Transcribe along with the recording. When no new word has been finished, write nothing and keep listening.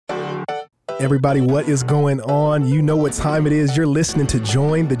Everybody, what is going on? You know what time it is. You're listening to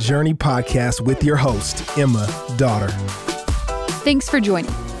Join the Journey podcast with your host, Emma Daughter. Thanks for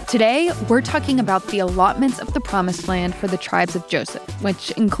joining. Today, we're talking about the allotments of the promised land for the tribes of Joseph, which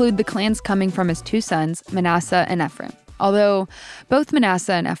include the clans coming from his two sons, Manasseh and Ephraim. Although both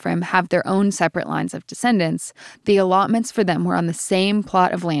Manasseh and Ephraim have their own separate lines of descendants, the allotments for them were on the same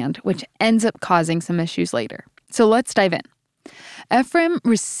plot of land, which ends up causing some issues later. So let's dive in. Ephraim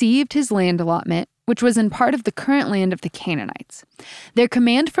received his land allotment, which was in part of the current land of the Canaanites. Their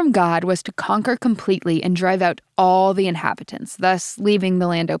command from God was to conquer completely and drive out all the inhabitants, thus leaving the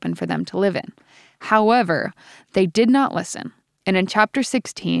land open for them to live in. However, they did not listen. And in chapter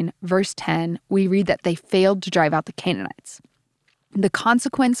 16, verse 10, we read that they failed to drive out the Canaanites. The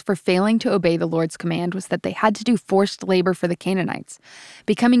consequence for failing to obey the Lord's command was that they had to do forced labor for the Canaanites,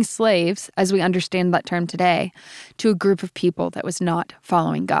 becoming slaves, as we understand that term today, to a group of people that was not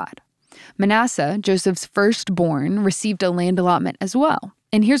following God. Manasseh, Joseph's firstborn, received a land allotment as well.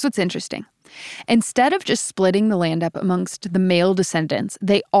 And here's what's interesting. Instead of just splitting the land up amongst the male descendants,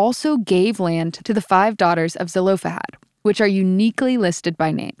 they also gave land to the 5 daughters of Zelophehad, which are uniquely listed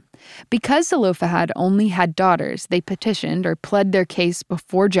by name. Because Zelophehad only had daughters, they petitioned or pled their case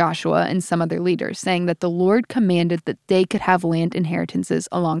before Joshua and some other leaders, saying that the Lord commanded that they could have land inheritances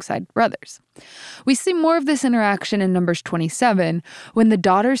alongside brothers. We see more of this interaction in Numbers 27, when the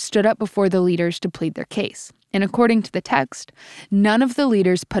daughters stood up before the leaders to plead their case. And according to the text, none of the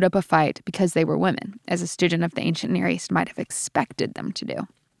leaders put up a fight because they were women, as a student of the ancient Near East might have expected them to do.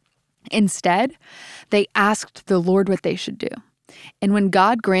 Instead, they asked the Lord what they should do. And when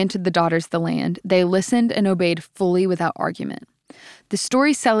God granted the daughters the land, they listened and obeyed fully without argument. The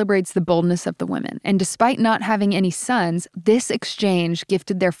story celebrates the boldness of the women, and despite not having any sons, this exchange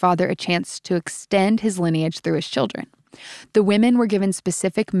gifted their father a chance to extend his lineage through his children. The women were given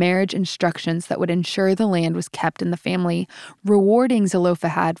specific marriage instructions that would ensure the land was kept in the family, rewarding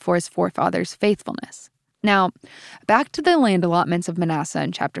Zelophehad for his forefathers' faithfulness. Now, back to the land allotments of Manasseh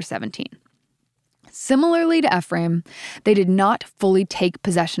in chapter 17. Similarly to Ephraim, they did not fully take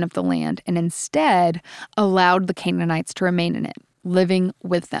possession of the land and instead allowed the Canaanites to remain in it, living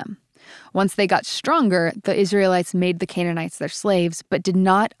with them. Once they got stronger, the Israelites made the Canaanites their slaves, but did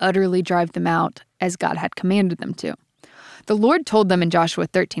not utterly drive them out as God had commanded them to. The Lord told them in Joshua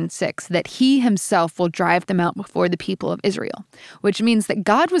 13:6 that he himself will drive them out before the people of Israel, which means that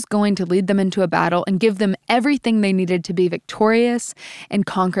God was going to lead them into a battle and give them everything they needed to be victorious and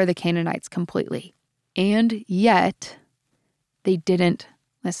conquer the Canaanites completely. And yet, they didn't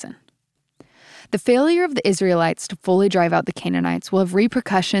listen. The failure of the Israelites to fully drive out the Canaanites will have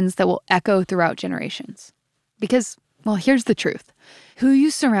repercussions that will echo throughout generations. Because, well, here's the truth. Who you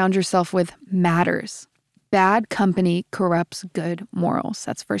surround yourself with matters. Bad company corrupts good morals.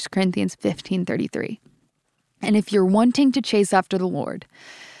 That's 1 Corinthians 15:33. And if you're wanting to chase after the Lord,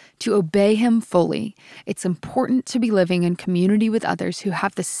 to obey him fully, it's important to be living in community with others who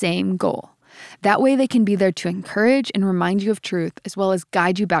have the same goal. That way they can be there to encourage and remind you of truth, as well as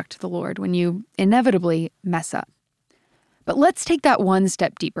guide you back to the Lord when you inevitably mess up. But let's take that one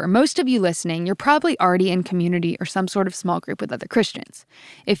step deeper. Most of you listening, you're probably already in community or some sort of small group with other Christians.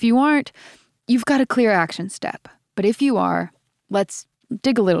 If you aren't, you've got a clear action step. But if you are, let's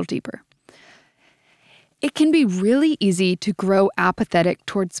dig a little deeper. It can be really easy to grow apathetic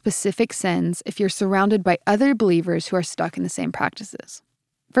towards specific sins if you're surrounded by other believers who are stuck in the same practices.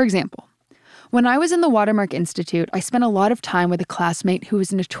 For example, when I was in the Watermark Institute, I spent a lot of time with a classmate who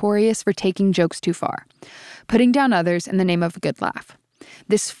was notorious for taking jokes too far, putting down others in the name of a good laugh.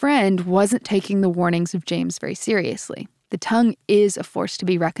 This friend wasn't taking the warnings of James very seriously. The tongue is a force to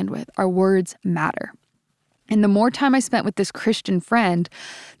be reckoned with. Our words matter. And the more time I spent with this Christian friend,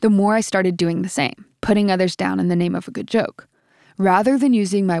 the more I started doing the same, putting others down in the name of a good joke. Rather than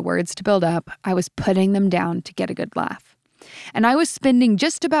using my words to build up, I was putting them down to get a good laugh. And I was spending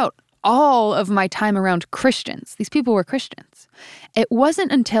just about all of my time around Christians. These people were Christians. It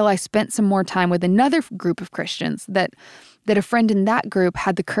wasn't until I spent some more time with another group of Christians that a friend in that group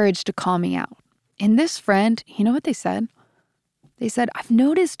had the courage to call me out. And this friend, you know what they said? They said, "I've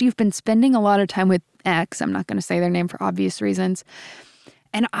noticed you've been spending a lot of time with X." I'm not going to say their name for obvious reasons.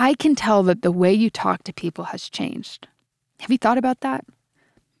 "And I can tell that the way you talk to people has changed. Have you thought about that?"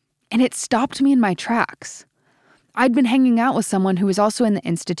 And it stopped me in my tracks. I'd been hanging out with someone who was also in the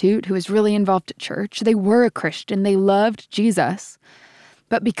Institute, who was really involved at church. They were a Christian. They loved Jesus.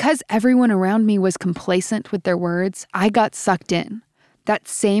 But because everyone around me was complacent with their words, I got sucked in. That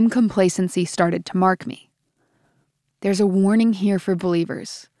same complacency started to mark me. There's a warning here for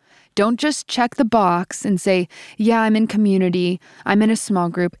believers. Don't just check the box and say, yeah, I'm in community, I'm in a small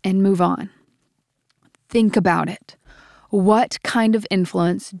group, and move on. Think about it. What kind of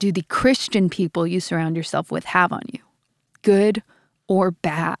influence do the Christian people you surround yourself with have on you? Good or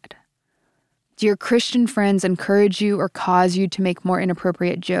bad? Do your Christian friends encourage you or cause you to make more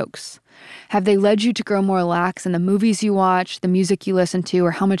inappropriate jokes? Have they led you to grow more lax in the movies you watch, the music you listen to,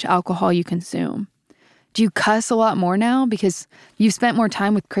 or how much alcohol you consume? Do you cuss a lot more now because you've spent more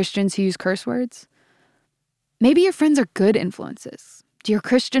time with Christians who use curse words? Maybe your friends are good influences. Do your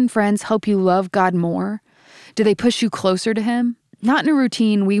Christian friends help you love God more? Do they push you closer to Him? Not in a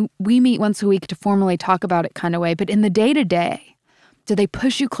routine, we meet once a week to formally talk about it kind of way, but in the day-to-day, do they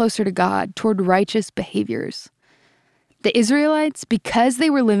push you closer to God, toward righteous behaviors? The Israelites, because they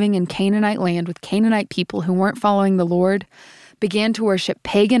were living in Canaanite land with Canaanite people who weren't following the Lord, began to worship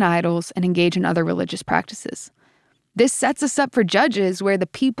pagan idols and engage in other religious practices. This sets us up for Judges, where the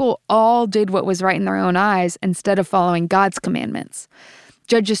people all did what was right in their own eyes instead of following God's commandments.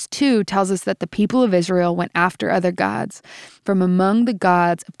 Judges 2 tells us that the people of Israel went after other gods from among the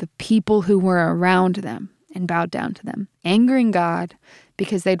gods of the people who were around them and bowed down to them, angering God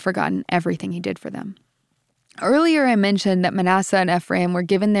because they'd forgotten everything He did for them. Earlier, I mentioned that Manasseh and Ephraim were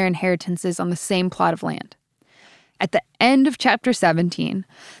given their inheritances on the same plot of land. At the end of chapter 17,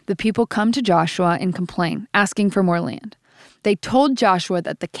 the people come to Joshua and complain, asking for more land. They told Joshua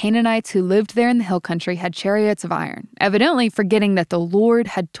that the Canaanites who lived there in the hill country had chariots of iron, evidently forgetting that the Lord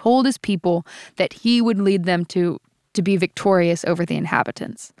had told His people that He would lead them to be victorious over the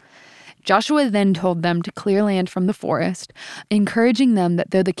inhabitants. Joshua then told them to clear land from the forest, encouraging them that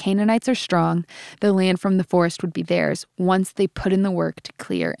though the Canaanites are strong, the land from the forest would be theirs once they put in the work to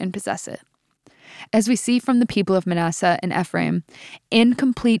clear and possess it. As we see from the people of Manasseh and Ephraim,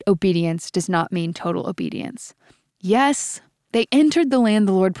 incomplete obedience does not mean total obedience. Yes, they entered the land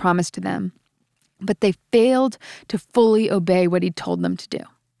the Lord promised to them, but they failed to fully obey what He told them to do.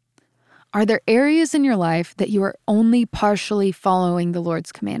 Are there areas in your life that you are only partially following the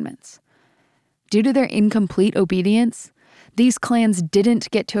Lord's commandments? Due to their incomplete obedience, these clans didn't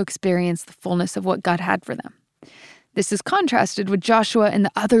get to experience the fullness of what God had for them. This is contrasted with Joshua and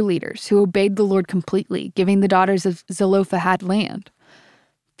the other leaders who obeyed the Lord completely, giving the daughters of Zelophehad land.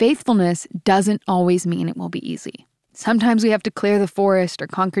 Faithfulness doesn't always mean it will be easy. Sometimes we have to clear the forest or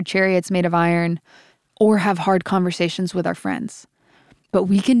conquer chariots made of iron or have hard conversations with our friends. But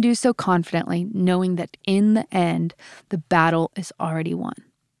we can do so confidently, knowing that in the end, the battle is already won.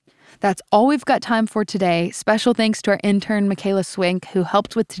 That's all we've got time for today. Special thanks to our intern, Michaela Swink, who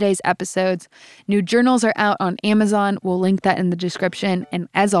helped with today's episodes. New journals are out on Amazon. We'll link that in the description. And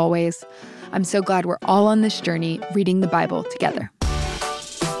as always, I'm so glad we're all on this journey reading the Bible together.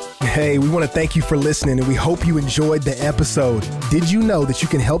 Hey, we want to thank you for listening, and we hope you enjoyed the episode. Did you know that you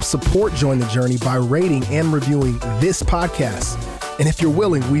can help support Join the Journey by rating and reviewing this podcast? And if you're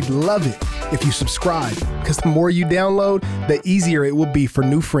willing, we'd love it if you subscribe, because the more you download, the easier it will be for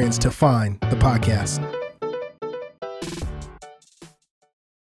new friends to find the podcast.